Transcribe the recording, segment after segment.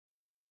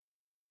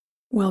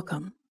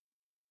Welcome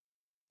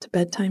to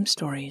Bedtime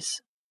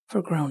Stories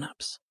for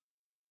Grown-Ups,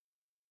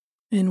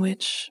 in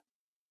which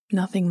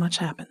nothing much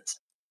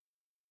happens.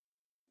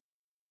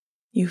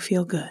 You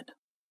feel good,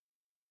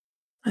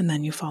 and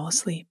then you fall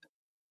asleep.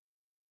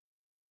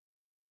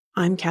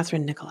 I'm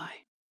Catherine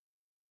Nicolai.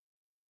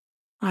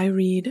 I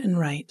read and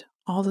write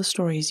all the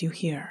stories you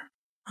hear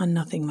on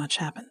Nothing Much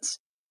Happens.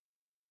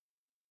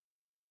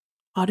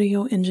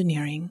 Audio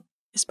engineering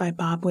is by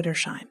Bob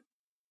Wittersheim.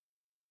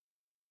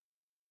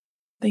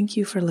 Thank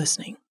you for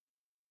listening,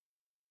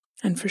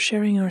 and for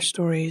sharing our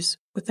stories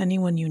with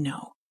anyone you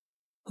know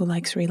who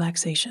likes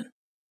relaxation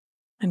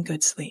and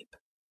good sleep.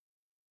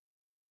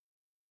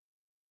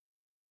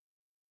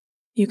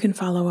 You can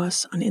follow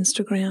us on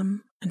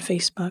Instagram and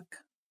Facebook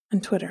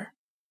and Twitter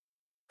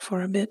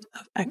for a bit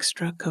of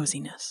extra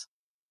coziness.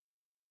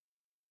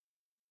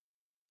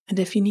 And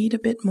if you need a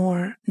bit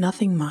more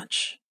nothing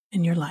much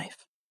in your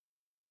life,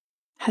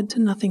 head to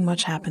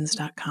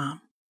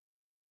nothingmuchhappens.com,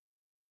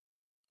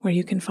 where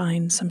you can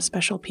find some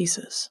special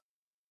pieces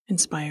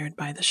inspired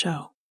by the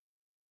show.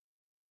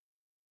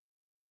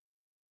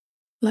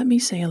 Let me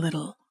say a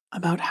little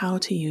about how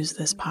to use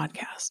this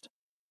podcast.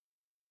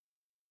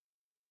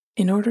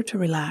 In order to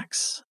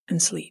relax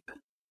and sleep,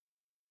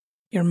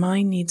 your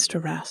mind needs to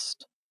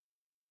rest,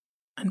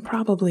 and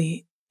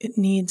probably it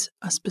needs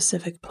a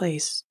specific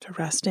place to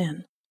rest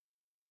in.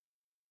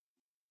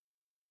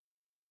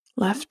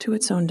 Left to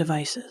its own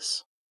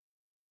devices,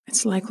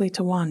 it's likely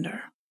to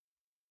wander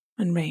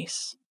and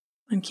race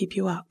and keep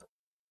you up.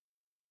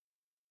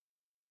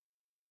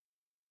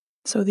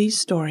 So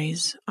these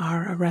stories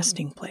are a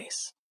resting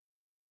place.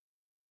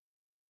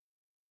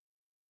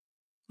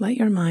 Let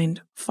your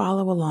mind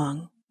follow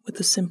along with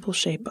the simple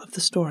shape of the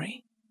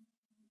story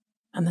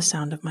and the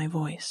sound of my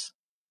voice,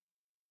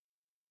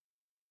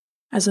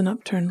 as an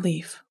upturned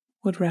leaf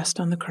would rest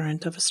on the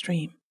current of a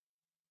stream.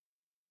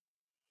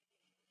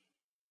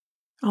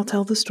 I'll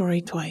tell the story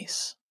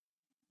twice,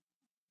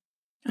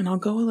 and I'll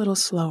go a little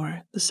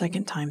slower the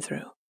second time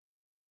through.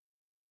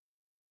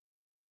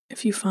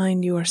 If you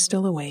find you are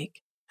still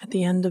awake at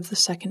the end of the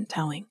second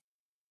telling,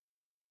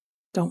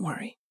 don't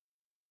worry.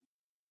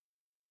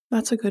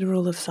 That's a good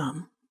rule of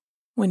thumb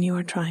when you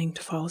are trying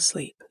to fall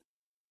asleep.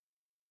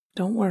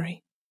 Don't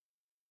worry.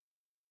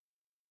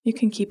 You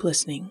can keep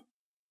listening,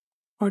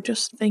 or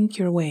just think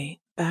your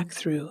way back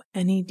through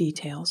any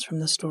details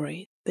from the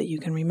story that you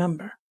can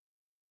remember.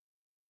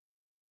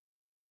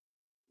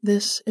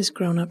 This is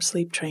grown-up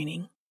sleep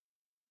training,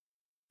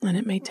 and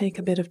it may take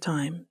a bit of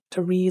time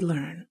to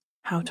relearn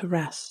how to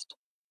rest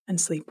and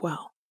sleep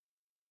well.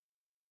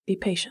 Be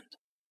patient.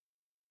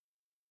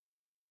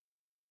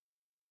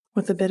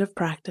 With a bit of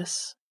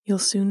practice, you'll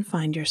soon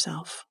find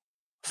yourself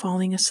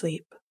falling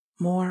asleep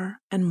more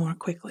and more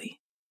quickly,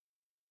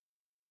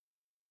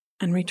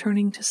 and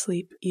returning to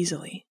sleep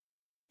easily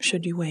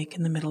should you wake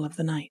in the middle of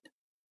the night.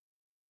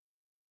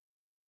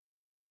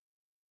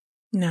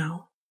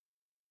 Now,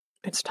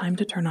 it's time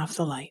to turn off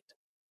the light.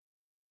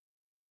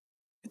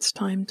 It's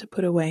time to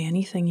put away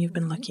anything you've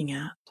been looking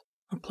at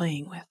or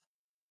playing with.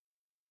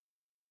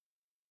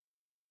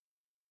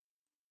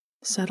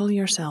 Settle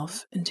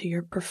yourself into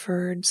your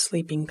preferred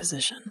sleeping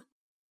position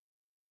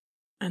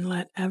and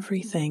let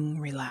everything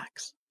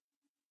relax.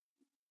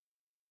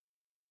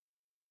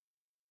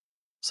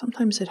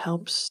 Sometimes it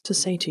helps to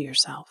say to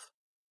yourself,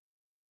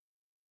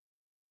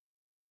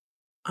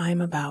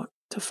 I'm about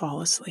to fall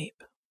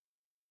asleep,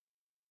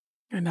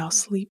 and I'll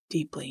sleep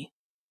deeply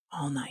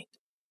all night.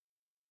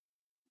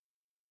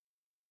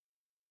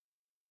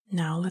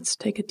 Now let's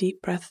take a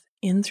deep breath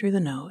in through the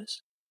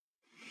nose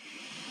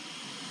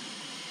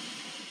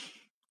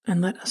and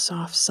let a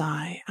soft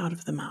sigh out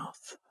of the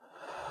mouth.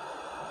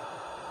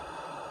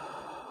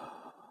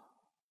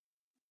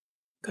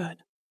 Good.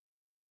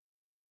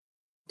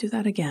 Do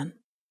that again.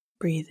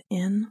 Breathe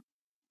in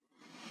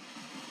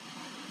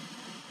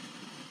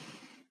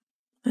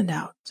and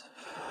out.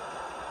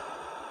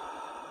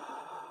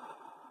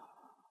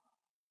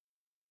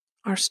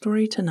 Our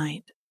story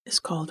tonight is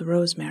called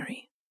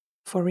Rosemary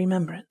for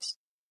Remembrance,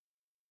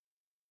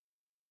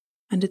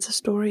 and it's a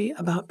story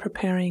about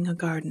preparing a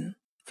garden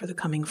for the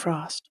coming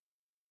frost.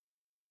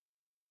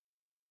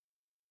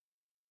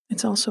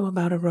 It's also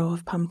about a row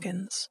of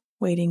pumpkins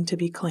waiting to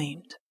be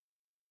claimed,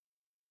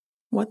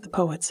 what the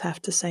poets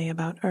have to say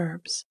about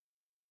herbs,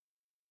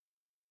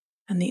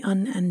 and the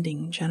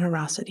unending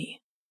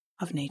generosity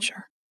of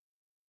nature.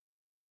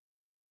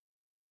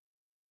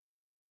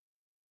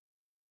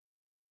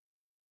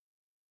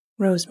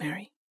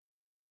 Rosemary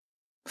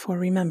for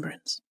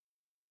Remembrance.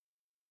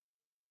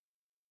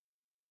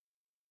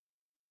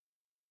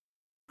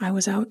 I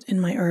was out in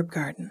my herb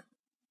garden,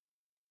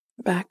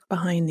 back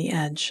behind the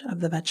edge of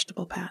the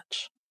vegetable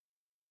patch,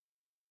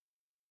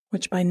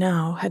 which by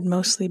now had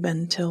mostly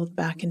been tilled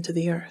back into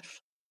the earth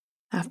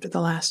after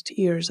the last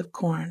ears of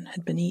corn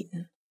had been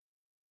eaten.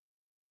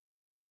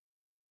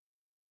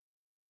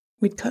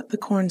 We'd cut the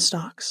corn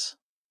stalks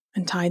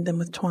and tied them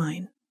with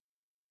twine,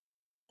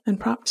 and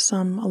propped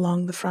some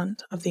along the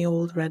front of the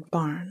old red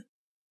barn,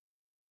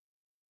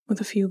 with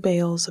a few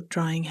bales of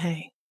drying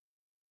hay.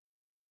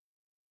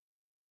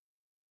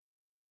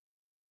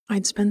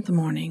 I'd spent the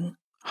morning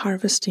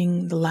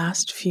harvesting the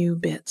last few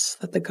bits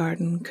that the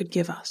garden could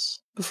give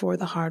us before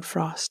the hard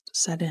frost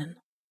set in.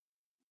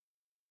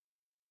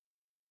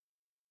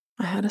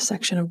 I had a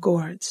section of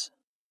gourds,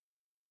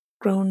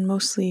 grown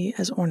mostly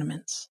as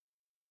ornaments,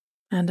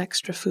 and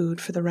extra food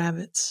for the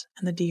rabbits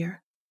and the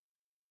deer.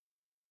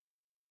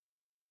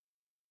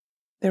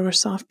 There were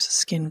soft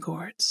skin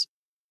gourds,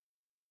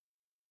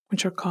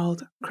 which are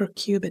called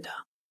curcubida.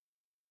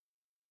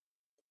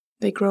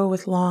 They grow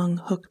with long,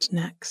 hooked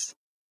necks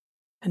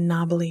and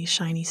knobbly,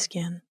 shiny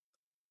skin.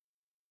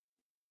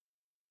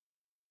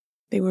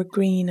 They were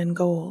green and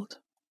gold,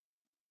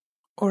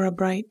 or a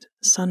bright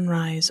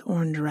sunrise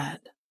orange-red,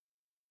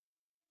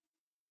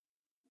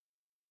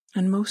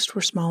 and most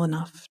were small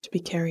enough to be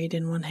carried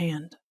in one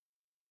hand.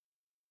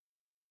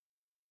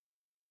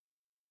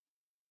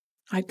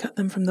 I'd cut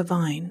them from the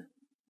vine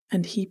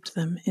and heaped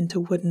them into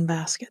wooden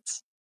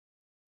baskets.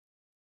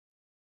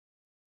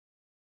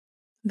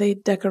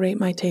 They'd decorate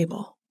my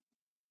table,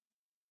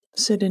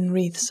 sit in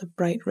wreaths of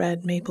bright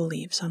red maple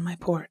leaves on my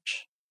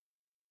porch,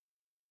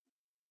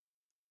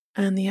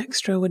 and the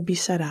extra would be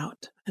set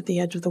out at the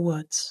edge of the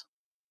woods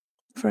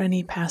for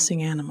any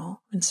passing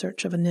animal in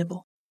search of a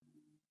nibble.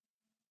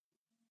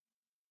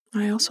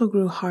 I also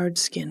grew hard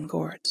skin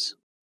gourds,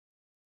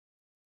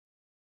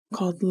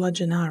 called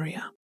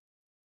lagenaria.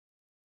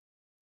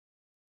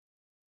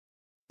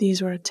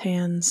 These were a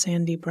tan,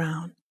 sandy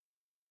brown,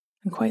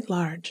 and quite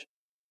large.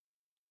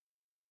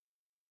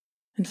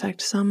 In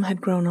fact, some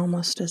had grown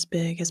almost as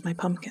big as my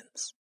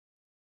pumpkins.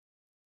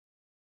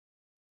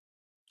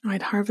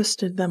 I'd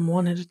harvested them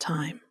one at a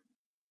time,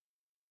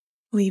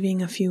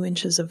 leaving a few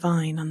inches of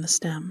vine on the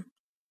stem,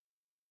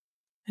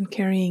 and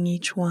carrying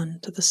each one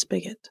to the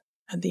spigot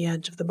at the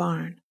edge of the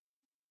barn.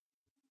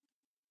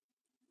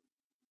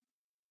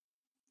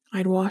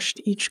 I'd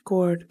washed each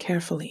gourd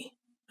carefully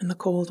in the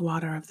cold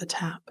water of the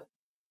tap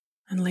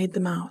and laid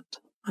them out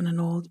on an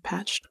old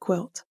patched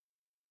quilt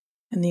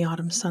in the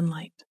autumn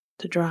sunlight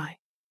to dry.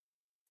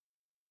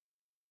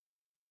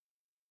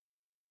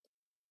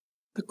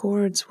 The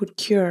gourds would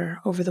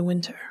cure over the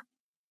winter,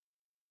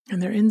 and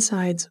their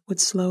insides would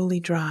slowly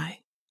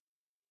dry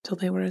till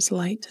they were as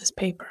light as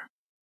paper.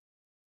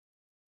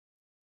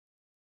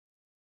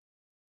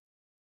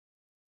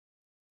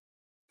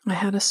 I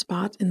had a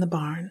spot in the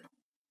barn,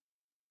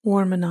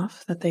 warm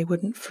enough that they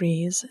wouldn't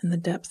freeze in the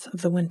depth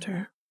of the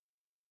winter,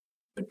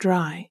 but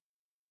dry,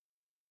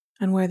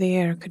 and where the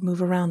air could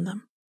move around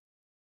them.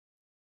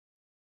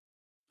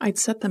 I'd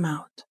set them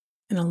out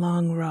in a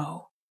long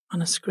row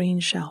on a screen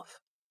shelf,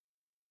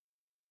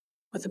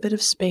 with a bit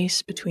of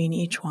space between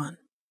each one,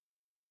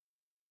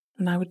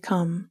 and I would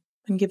come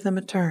and give them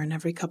a turn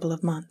every couple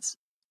of months.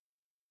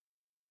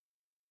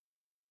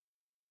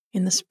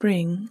 In the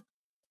spring,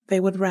 they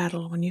would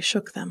rattle when you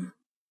shook them,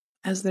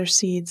 as their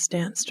seeds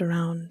danced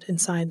around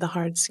inside the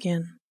hard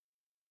skin.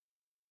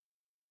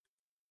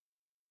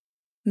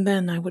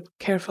 Then I would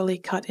carefully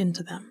cut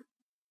into them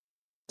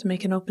to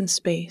make an open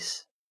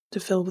space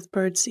to fill with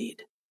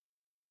birdseed,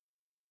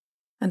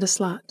 and a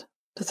slot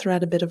to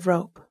thread a bit of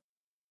rope,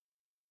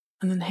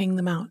 and then hang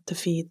them out to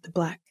feed the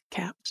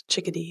black-capped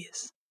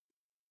chickadees,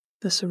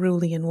 the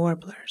cerulean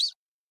warblers,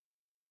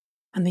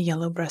 and the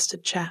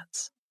yellow-breasted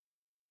chats.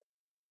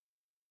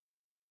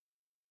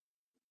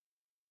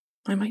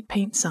 I might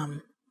paint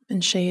some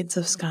in shades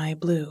of sky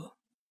blue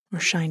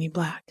or shiny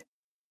black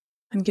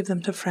and give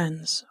them to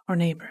friends or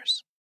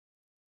neighbors.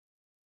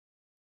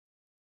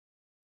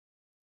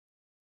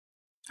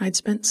 I'd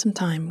spent some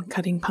time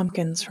cutting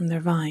pumpkins from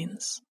their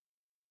vines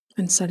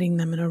and setting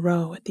them in a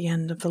row at the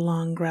end of the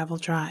long gravel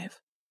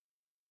drive.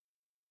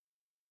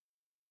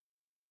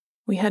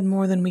 We had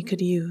more than we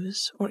could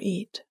use or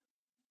eat,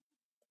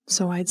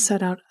 so I'd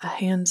set out a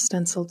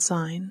hand-stenciled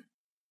sign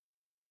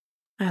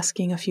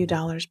asking a few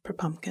dollars per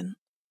pumpkin,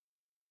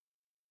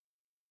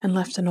 and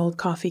left an old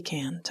coffee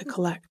can to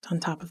collect on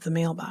top of the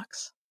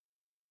mailbox.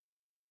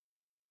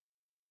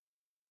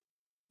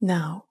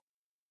 Now,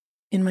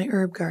 in my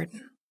herb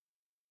garden,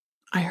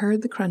 I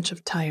heard the crunch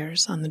of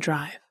tires on the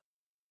drive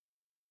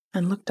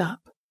and looked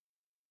up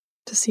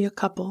to see a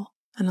couple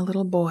and a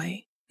little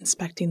boy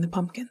inspecting the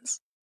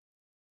pumpkins.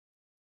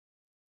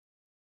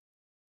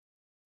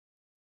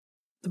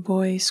 The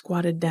boy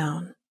squatted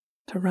down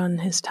to run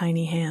his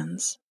tiny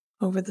hands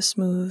over the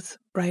smooth,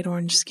 bright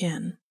orange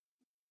skin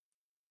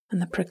and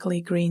the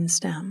prickly green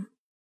stem.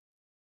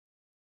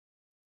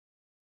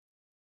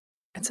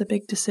 It's a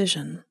big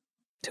decision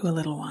to a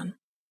little one.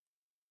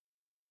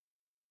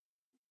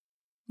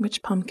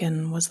 Which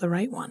pumpkin was the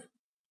right one?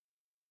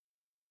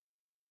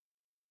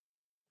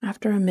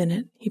 After a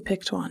minute, he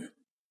picked one,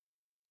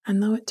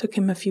 and though it took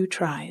him a few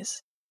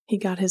tries, he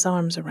got his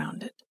arms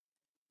around it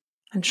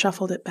and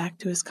shuffled it back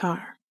to his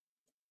car.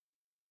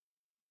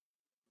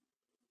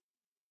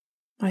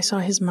 I saw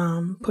his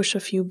mom push a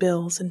few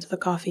bills into the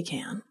coffee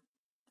can,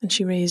 and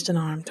she raised an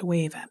arm to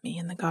wave at me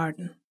in the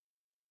garden.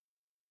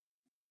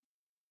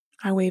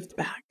 I waved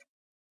back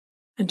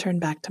and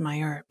turned back to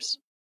my herbs.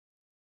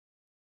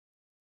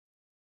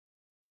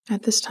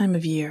 At this time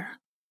of year,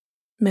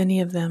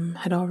 Many of them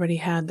had already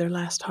had their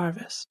last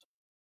harvest.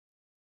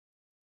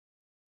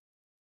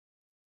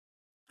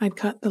 I'd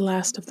cut the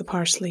last of the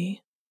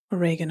parsley,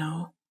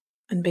 oregano,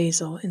 and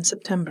basil in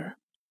September.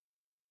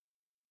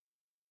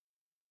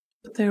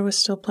 But there was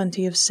still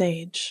plenty of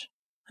sage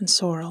and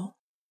sorrel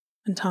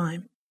and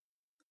thyme.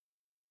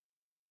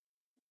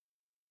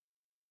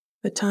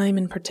 The thyme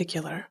in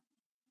particular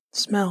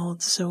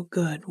smelled so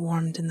good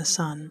warmed in the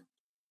sun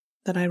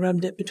that I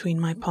rubbed it between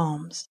my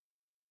palms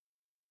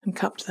and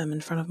cupped them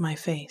in front of my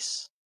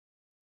face.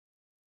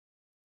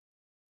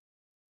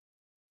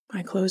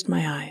 I closed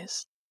my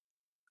eyes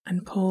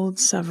and pulled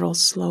several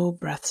slow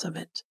breaths of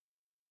it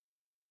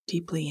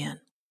deeply in.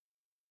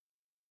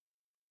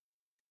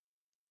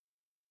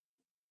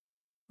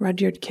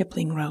 Rudyard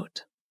Kipling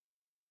wrote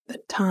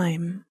that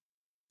thyme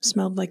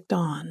smelled like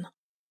dawn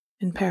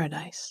in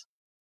paradise.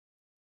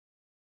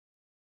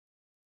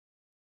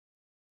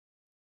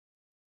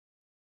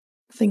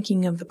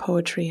 Thinking of the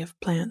poetry of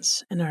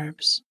plants and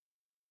herbs,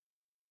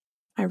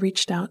 I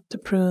reached out to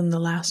prune the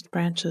last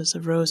branches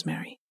of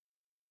rosemary.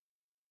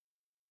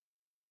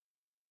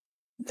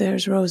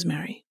 There's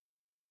rosemary.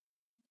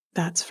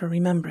 That's for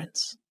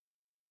remembrance.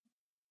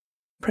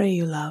 Pray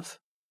you love,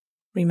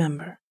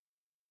 remember.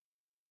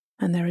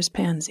 And there is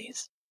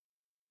pansies.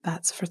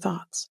 That's for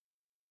thoughts.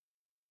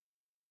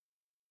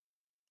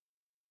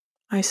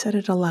 I said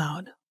it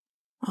aloud,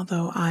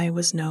 although I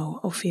was no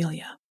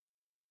Ophelia.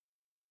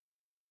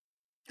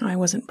 I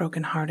wasn't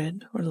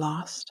broken-hearted or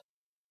lost.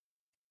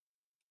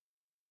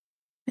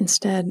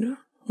 Instead,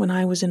 when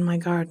I was in my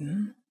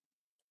garden,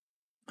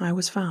 I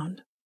was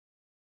found.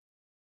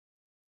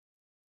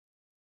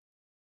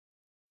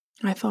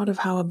 I thought of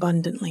how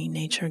abundantly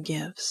nature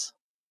gives.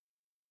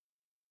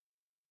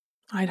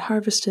 I'd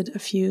harvested a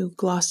few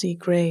glossy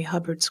gray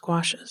Hubbard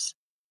squashes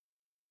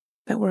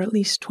that were at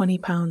least 20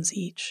 pounds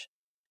each.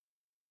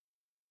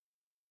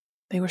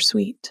 They were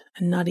sweet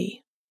and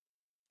nutty,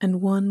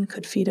 and one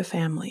could feed a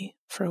family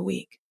for a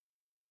week.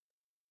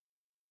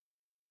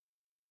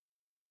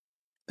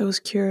 Those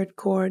cured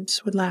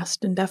gourds would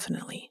last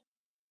indefinitely.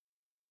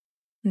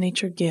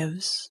 Nature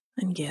gives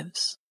and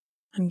gives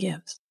and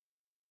gives.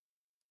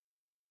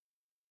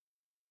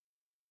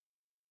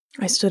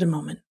 I stood a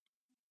moment,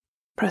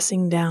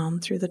 pressing down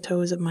through the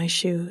toes of my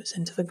shoes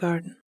into the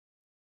garden.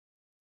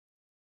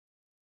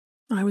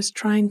 I was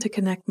trying to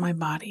connect my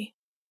body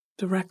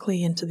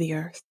directly into the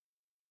earth,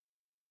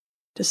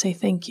 to say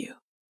thank you,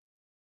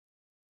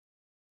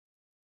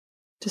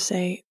 to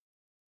say,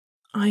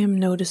 I am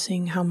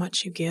noticing how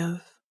much you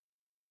give,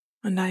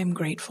 and I am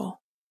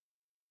grateful.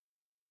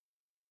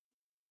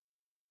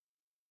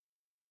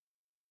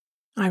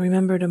 I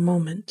remembered a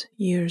moment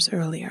years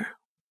earlier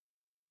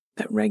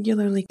that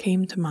regularly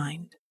came to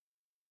mind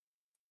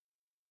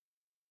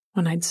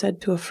when I'd said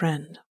to a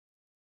friend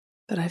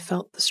that I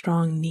felt the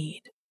strong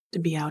need to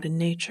be out in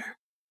nature.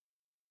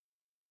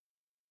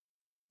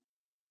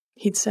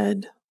 He'd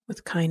said,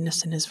 with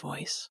kindness in his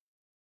voice,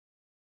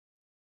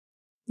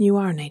 "You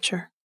are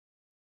nature."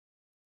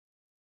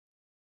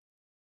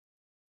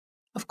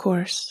 Of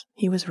course,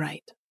 he was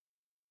right,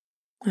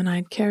 and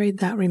I'd carried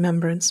that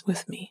remembrance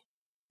with me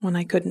when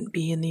I couldn't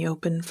be in the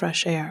open,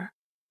 fresh air,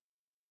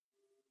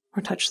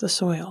 or touch the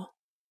soil,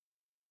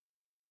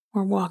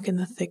 or walk in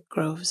the thick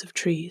groves of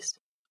trees.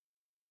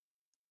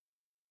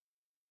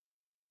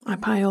 I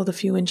piled a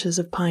few inches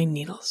of pine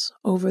needles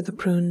over the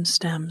pruned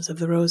stems of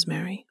the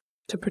rosemary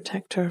to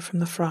protect her from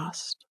the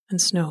frost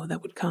and snow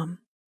that would come.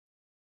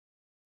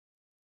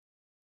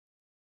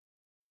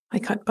 I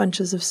cut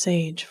bunches of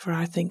sage for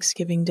our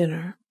Thanksgiving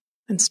dinner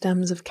and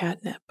stems of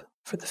catnip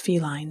for the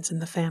felines in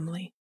the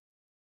family.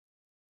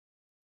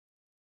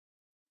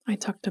 I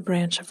tucked a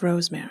branch of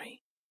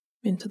rosemary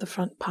into the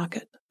front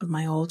pocket of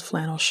my old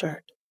flannel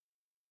shirt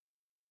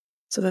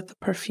so that the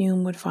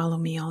perfume would follow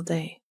me all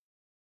day.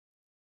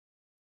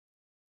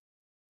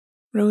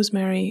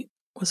 Rosemary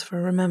was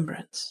for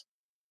remembrance,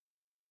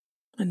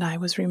 and I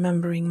was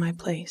remembering my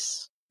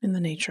place in the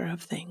nature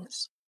of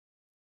things.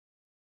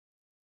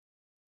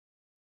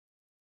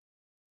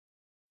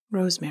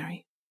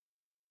 Rosemary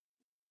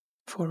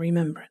for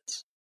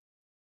remembrance.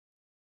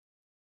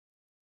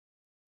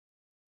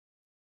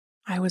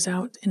 I was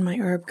out in my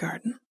herb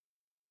garden,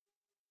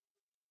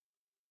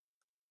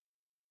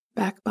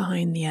 back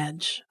behind the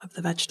edge of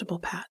the vegetable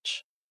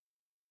patch,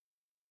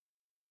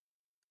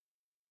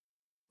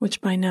 which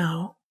by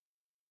now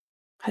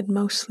had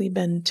mostly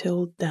been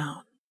tilled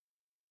down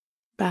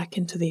back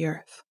into the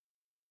earth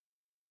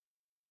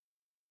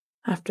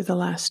after the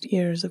last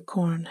ears of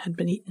corn had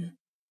been eaten.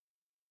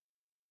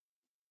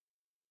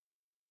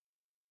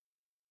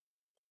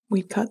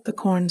 We'd cut the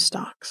corn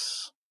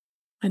stalks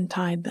and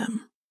tied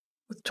them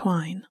with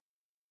twine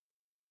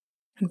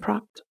and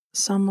propped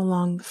some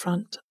along the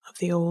front of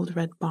the old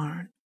red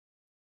barn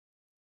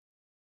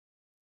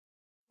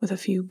with a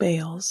few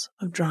bales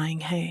of drying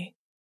hay.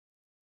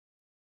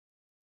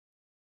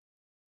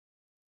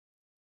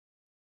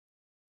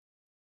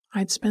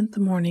 I'd spent the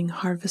morning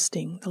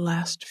harvesting the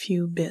last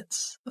few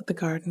bits that the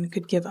garden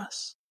could give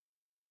us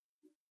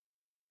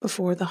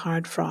before the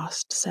hard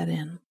frost set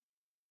in.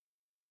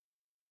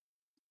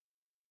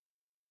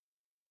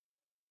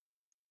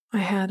 I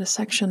had a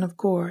section of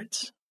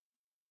gourds,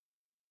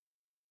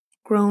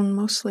 grown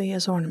mostly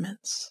as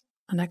ornaments,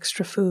 an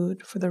extra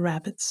food for the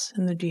rabbits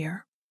and the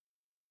deer.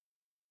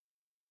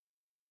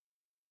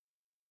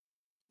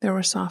 There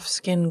were soft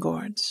skin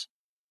gourds,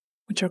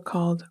 which are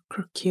called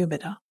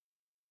curcubita.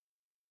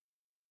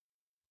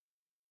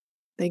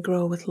 They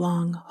grow with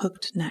long,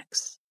 hooked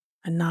necks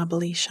and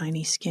knobbly,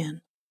 shiny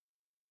skin.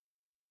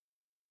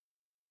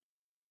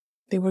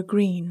 They were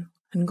green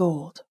and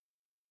gold,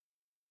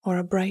 or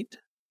a bright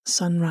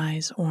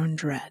sunrise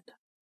orange-red,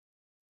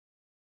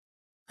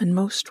 and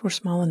most were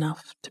small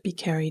enough to be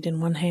carried in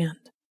one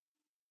hand.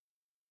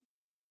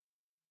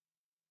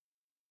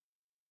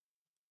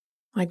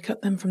 I'd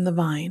cut them from the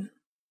vine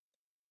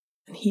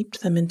and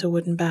heaped them into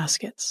wooden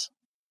baskets.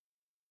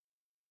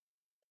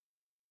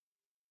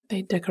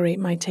 They'd decorate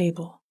my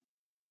table,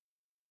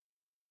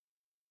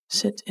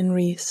 sit in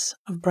wreaths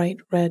of bright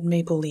red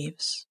maple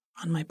leaves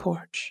on my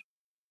porch.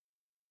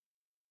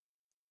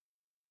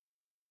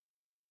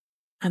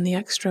 And the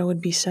extra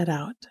would be set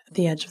out at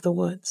the edge of the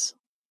woods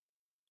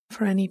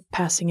for any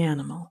passing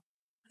animal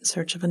in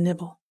search of a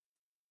nibble.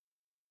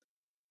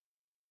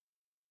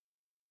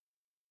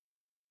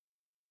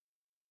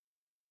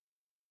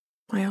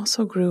 I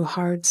also grew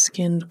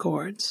hard-skinned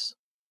gourds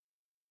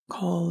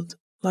called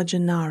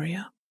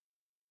lagenaria.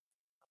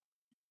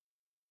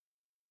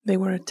 They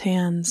were a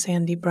tan,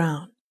 sandy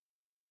brown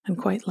and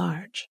quite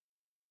large.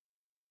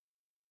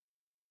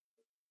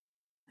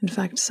 In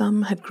fact,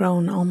 some had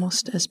grown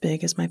almost as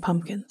big as my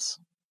pumpkins.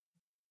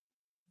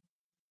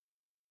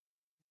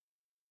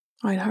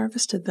 I'd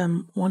harvested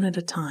them one at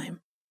a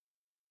time,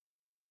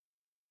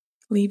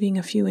 leaving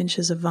a few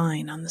inches of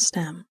vine on the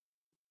stem,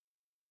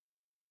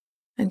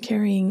 and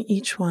carrying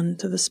each one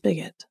to the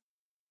spigot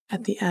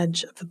at the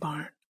edge of the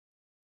barn.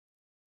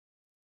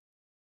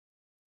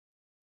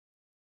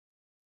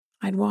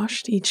 I'd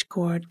washed each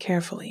gourd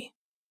carefully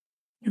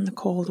in the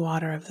cold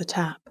water of the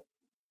tap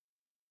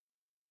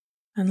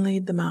and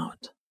laid them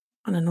out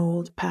on an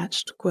old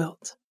patched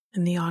quilt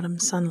in the autumn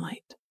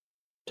sunlight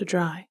to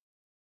dry.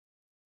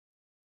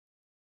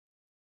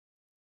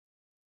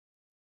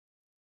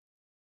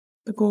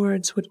 The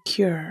gourds would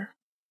cure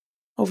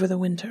over the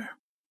winter,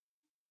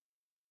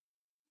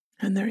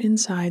 and their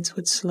insides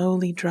would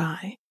slowly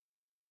dry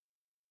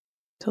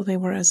till they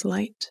were as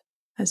light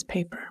as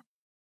paper.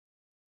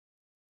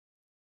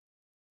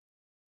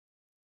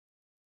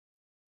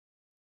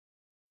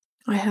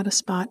 I had a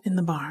spot in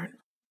the barn,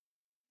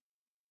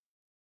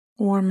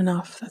 warm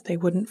enough that they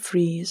wouldn't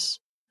freeze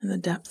in the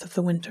depth of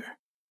the winter,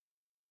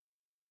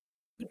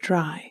 but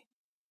dry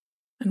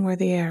and where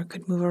the air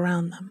could move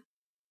around them.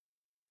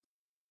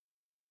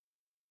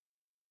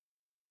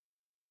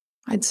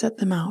 I'd set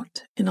them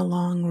out in a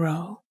long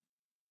row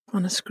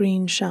on a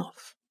screened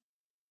shelf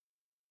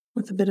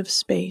with a bit of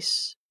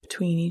space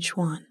between each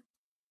one.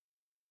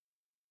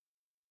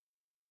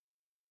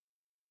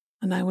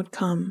 And I would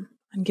come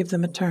and give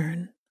them a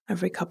turn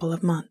every couple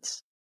of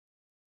months.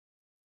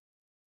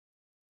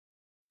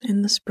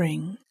 In the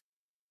spring,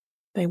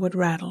 they would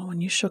rattle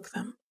when you shook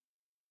them,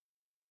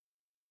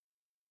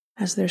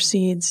 as their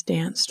seeds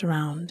danced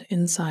around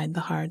inside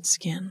the hard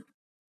skin.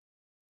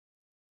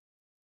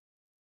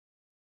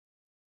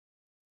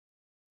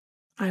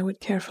 I would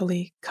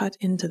carefully cut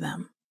into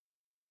them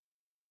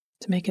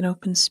to make an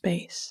open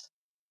space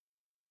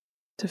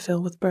to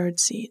fill with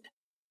birdseed,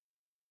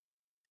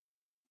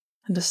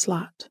 and a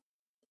slot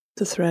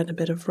to thread a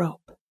bit of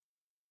rope,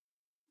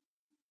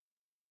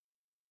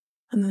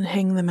 and then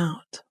hang them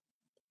out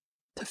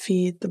to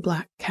feed the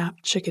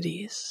black-capped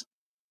chickadees,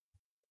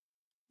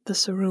 the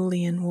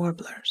cerulean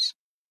warblers,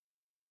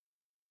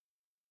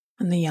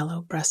 and the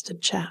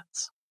yellow-breasted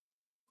chats.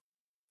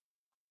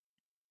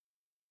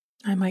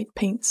 I might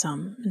paint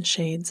some in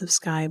shades of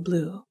sky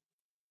blue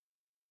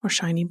or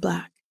shiny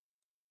black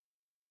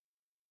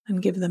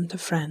and give them to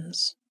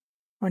friends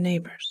or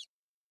neighbors.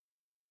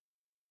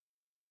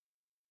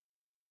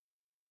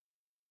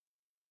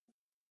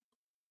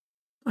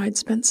 I'd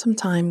spent some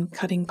time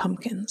cutting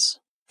pumpkins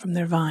from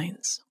their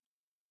vines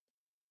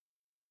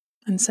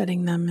and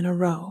setting them in a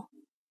row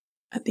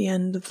at the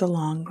end of the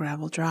long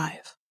gravel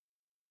drive.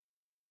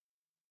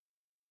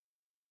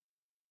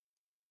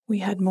 We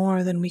had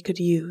more than we could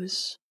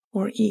use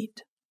or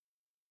eat,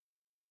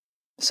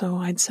 so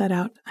I'd set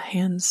out a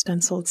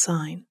hand-stenciled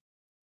sign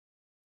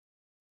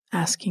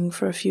asking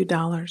for a few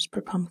dollars per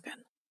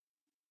pumpkin,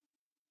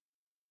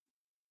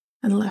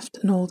 and left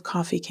an old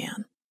coffee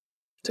can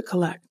to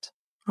collect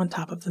on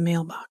top of the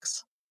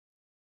mailbox.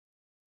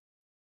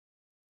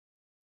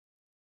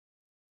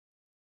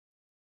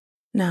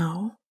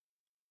 Now,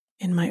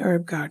 in my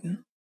herb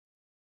garden,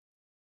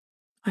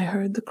 I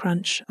heard the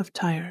crunch of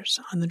tires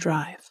on the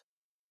drive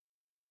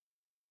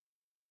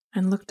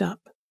and looked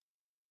up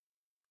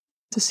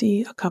to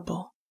see a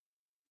couple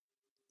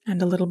and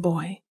a little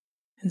boy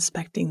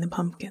inspecting the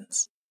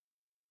pumpkins.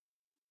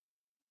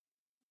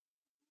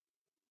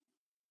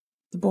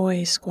 The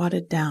boy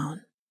squatted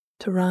down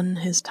to run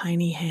his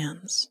tiny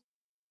hands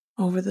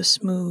over the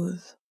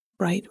smooth,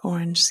 bright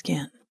orange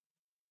skin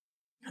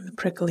and the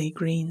prickly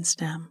green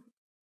stem.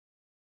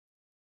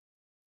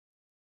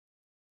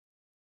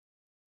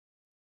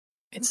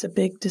 It's a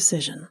big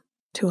decision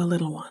to a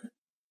little one.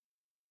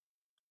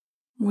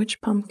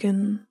 Which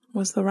pumpkin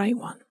was the right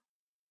one?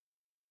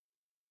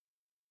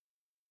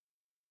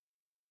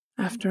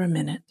 After a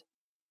minute,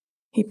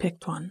 he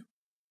picked one,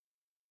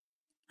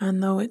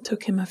 and though it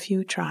took him a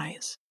few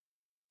tries,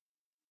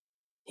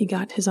 he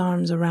got his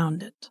arms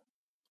around it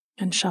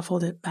and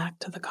shuffled it back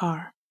to the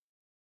car.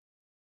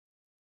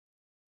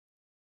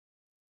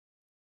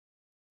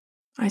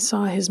 I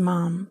saw his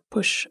mom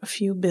push a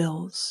few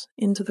bills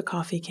into the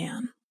coffee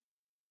can,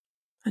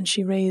 and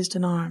she raised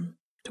an arm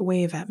to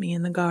wave at me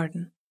in the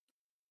garden.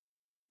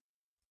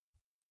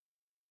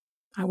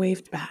 I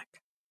waved back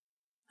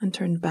and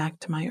turned back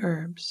to my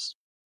herbs.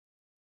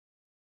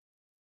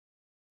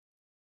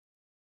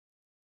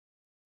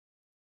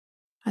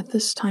 At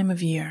this time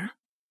of year,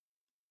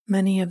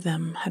 many of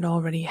them had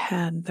already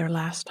had their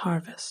last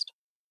harvest.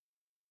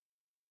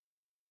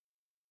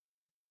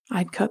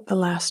 I'd cut the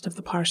last of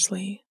the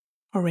parsley,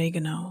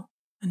 oregano,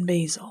 and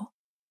basil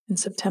in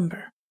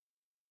September,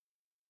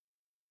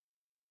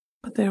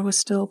 but there was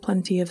still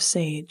plenty of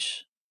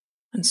sage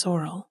and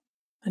sorrel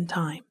and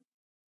thyme.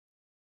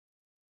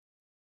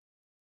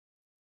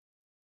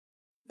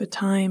 The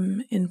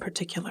thyme in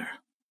particular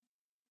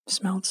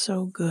smelled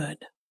so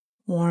good,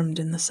 warmed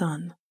in the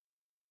sun,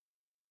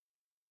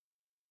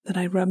 that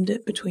I rubbed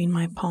it between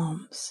my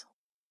palms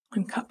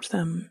and cupped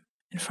them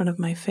in front of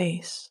my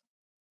face.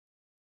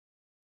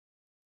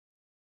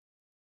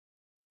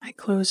 I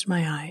closed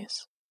my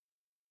eyes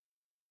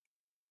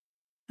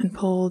and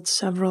pulled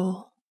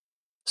several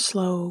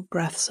slow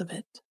breaths of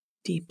it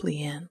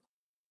deeply in.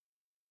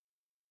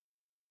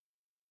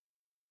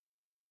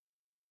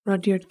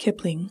 Rudyard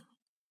Kipling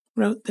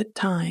wrote that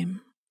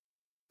thyme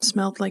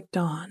smelled like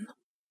dawn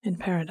in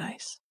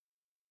paradise.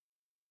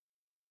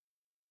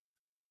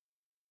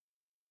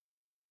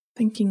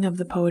 Thinking of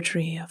the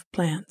poetry of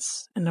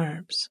plants and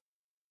herbs,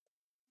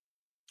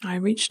 I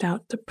reached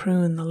out to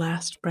prune the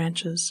last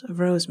branches of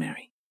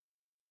rosemary.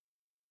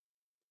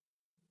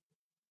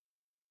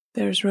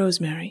 There's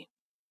rosemary.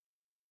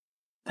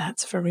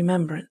 That's for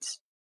remembrance.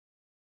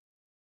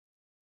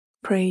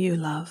 Pray you,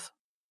 love,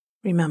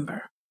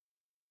 remember.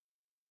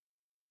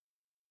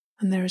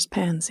 And there's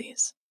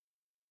pansies.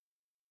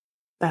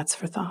 That's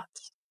for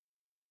thoughts.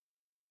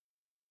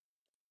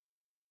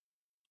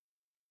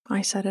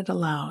 I said it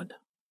aloud,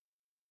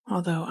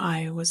 although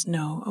I was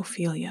no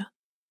Ophelia.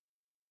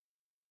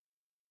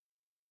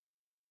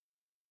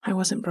 I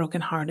wasn't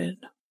broken-hearted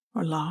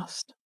or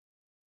lost.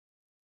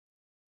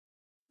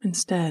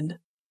 Instead,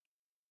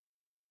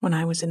 when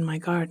I was in my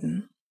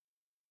garden,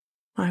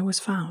 I was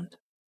found.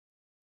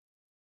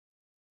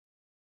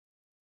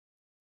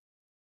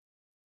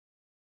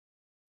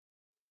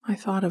 I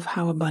thought of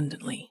how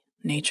abundantly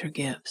nature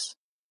gives.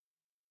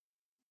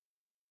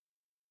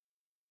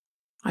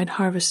 I'd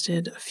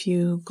harvested a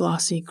few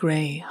glossy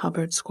gray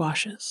Hubbard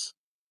squashes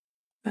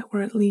that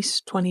were at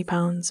least 20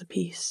 pounds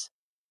apiece.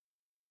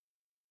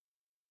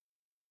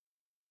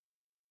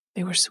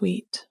 They were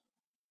sweet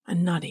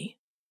and nutty,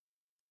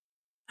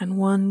 and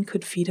one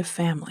could feed a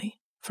family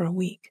for a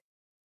week.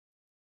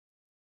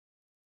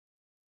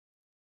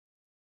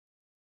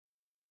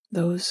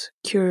 Those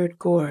cured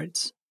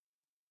gourds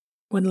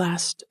would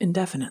last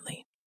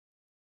indefinitely.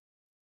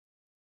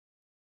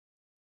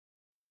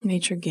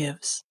 Nature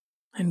gives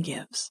and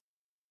gives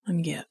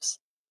and gives.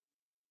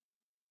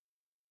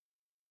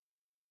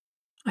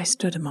 I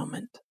stood a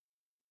moment,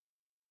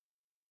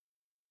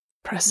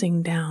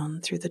 pressing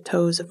down through the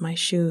toes of my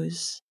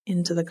shoes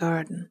into the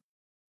garden.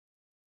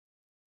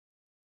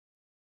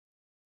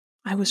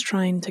 I was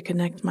trying to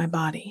connect my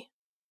body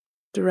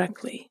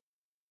directly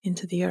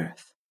into the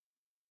earth,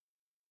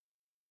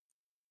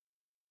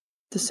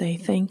 to say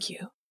thank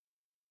you,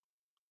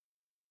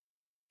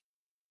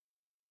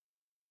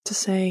 to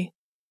say,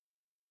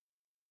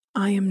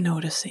 I am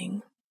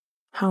noticing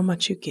how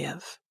much you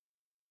give,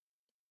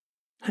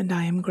 and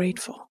I am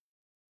grateful.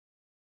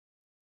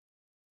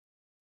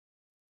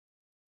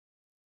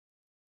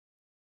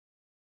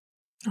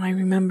 I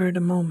remembered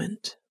a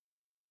moment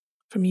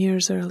from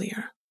years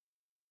earlier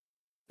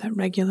that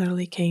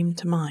regularly came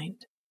to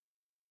mind.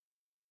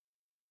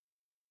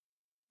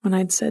 When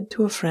I'd said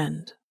to a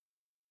friend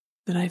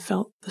that I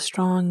felt the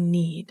strong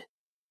need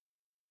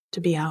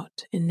to be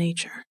out in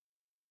nature.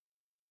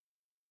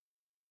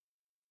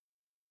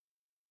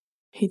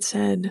 He'd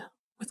said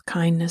with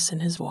kindness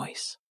in his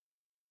voice,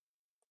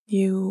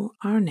 "You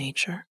are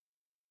nature."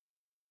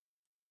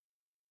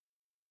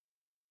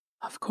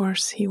 Of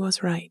course, he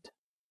was right.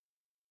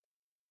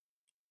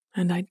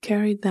 And I'd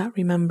carried that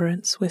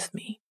remembrance with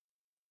me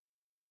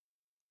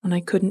when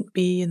I couldn't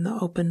be in the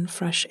open,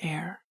 fresh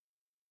air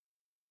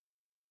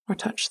or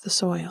touch the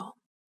soil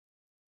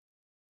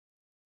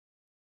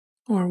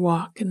or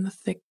walk in the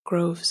thick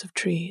groves of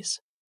trees.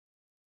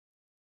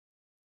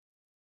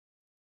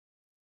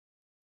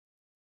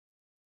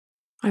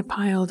 I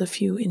piled a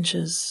few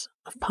inches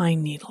of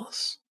pine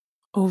needles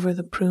over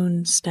the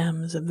pruned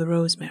stems of the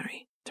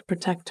rosemary to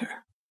protect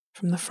her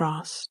from the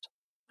frost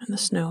and the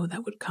snow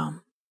that would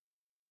come.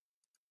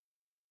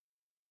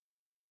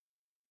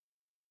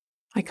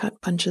 I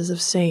cut bunches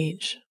of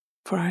sage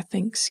for our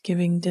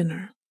Thanksgiving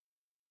dinner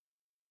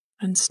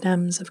and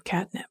stems of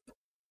catnip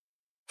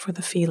for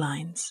the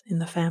felines in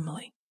the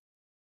family.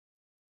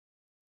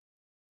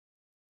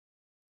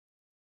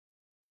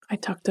 I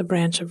tucked a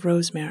branch of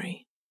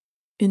rosemary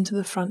into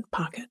the front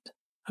pocket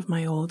of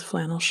my old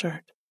flannel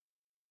shirt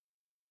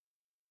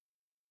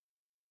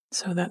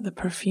so that the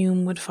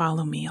perfume would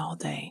follow me all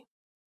day.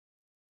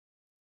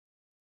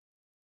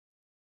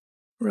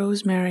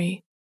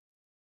 Rosemary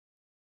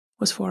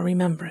was for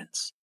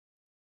remembrance,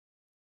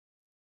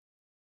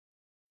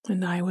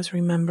 and I was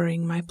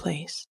remembering my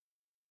place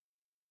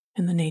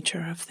in the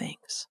nature of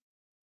things.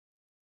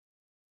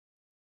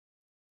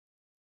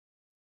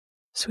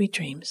 Sweet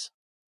dreams.